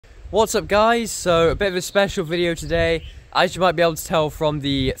What's up guys? So a bit of a special video today. As you might be able to tell from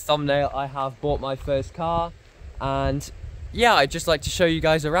the thumbnail, I have bought my first car, and yeah, I'd just like to show you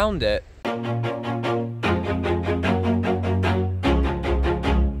guys around it.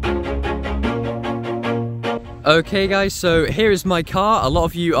 Okay guys, so here is my car. A lot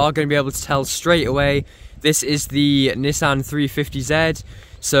of you are going to be able to tell straight away. This is the Nissan 350Z.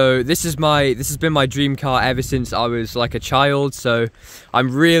 So this has been my dream car ever since I was like a child. So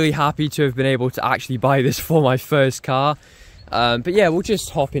I'm really happy to have been able to actually buy this for my first car. But yeah, we'll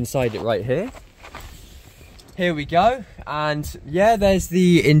just hop inside it right here. Here we go. And yeah, there's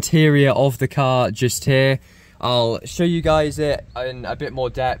the interior of the car just here. I'll show you guys it in a bit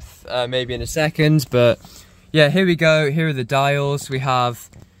more depth maybe in a second. But yeah, here we go. Here are the dials. We have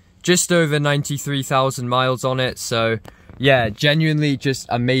just over 93,000 miles on it. So yeah, genuinely just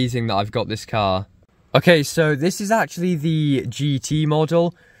amazing that I've got this car. Okay, so this is actually the GT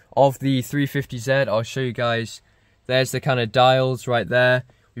model of the 350Z. I'll show you guys. There's the kind of dials right there.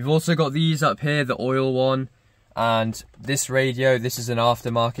 We've also got these up here, the oil one. And this radio, this is an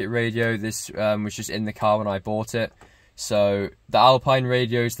aftermarket radio. This was just in the car when I bought it. So the Alpine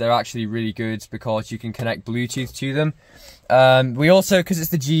radios, they're actually really good because you can connect Bluetooth to them. We also, because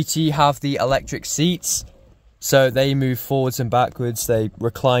it's the GT, have the electric seats. So they move forwards and backwards, they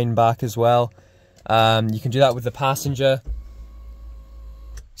recline back as well. You can do that with the passenger.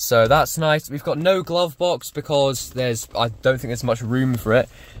 So that's nice. We've got no glove box because I don't think there's much room for it.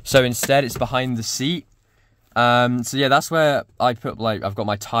 So instead it's behind the seat. So yeah, that's where I put, like, I've got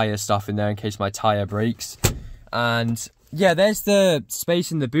my tyre stuff in there in case my tyre breaks. And yeah, there's the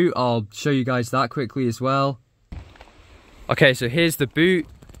space in the boot. I'll show you guys that quickly as well. Okay, so here's the boot.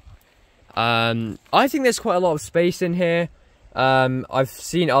 I think there's quite a lot of space in here. I've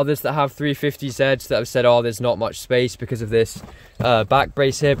seen others that have 350Zs that have said, oh, there's not much space because of this back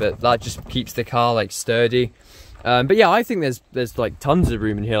brace here, but that just keeps the car like sturdy. But yeah, I think there's like tons of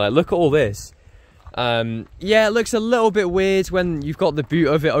room in here. Like, look at all this. Yeah, it looks a little bit weird when you've got the boot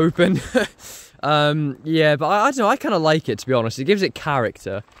of it open. Yeah, but I don't know, I kind of like it, to be honest. It gives it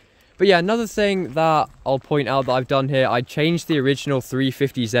character. But yeah, another thing that I'll point out that I've done here, I changed the original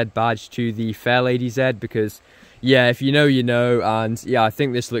 350Z badge to the Fairlady Z because, yeah, if you know, you know, and yeah, I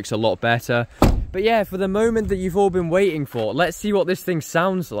think this looks a lot better. But yeah, for the moment that you've all been waiting for, let's see what this thing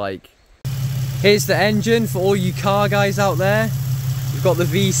sounds like. Here's the engine for all you car guys out there. We've got the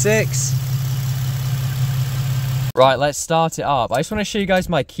V6. Right, let's start it up. I just want to show you guys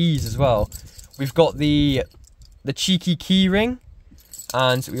my keys as well. We've got the cheeky key ring.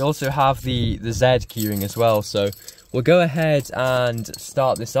 And we also have the Z keyring as well. So we'll go ahead and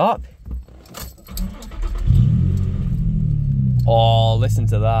start this up. Oh, listen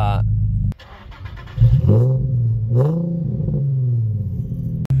to that.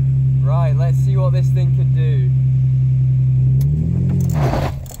 Right, let's see what this thing can do.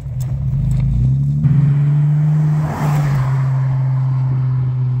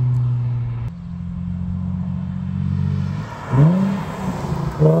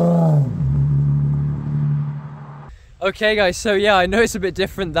 Okay guys, so yeah, I know it's a bit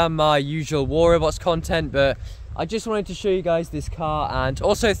different than my usual War Robots content, but I just wanted to show you guys this car, and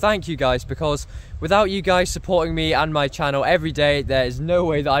also thank you guys, because without you guys supporting me and my channel every day, there is no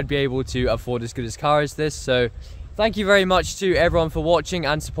way that I'd be able to afford as good a car as this. So thank you very much to everyone for watching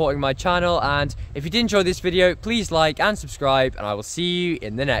and supporting my channel, and if you did enjoy this video, please like and subscribe, and I will see you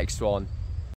in the next one.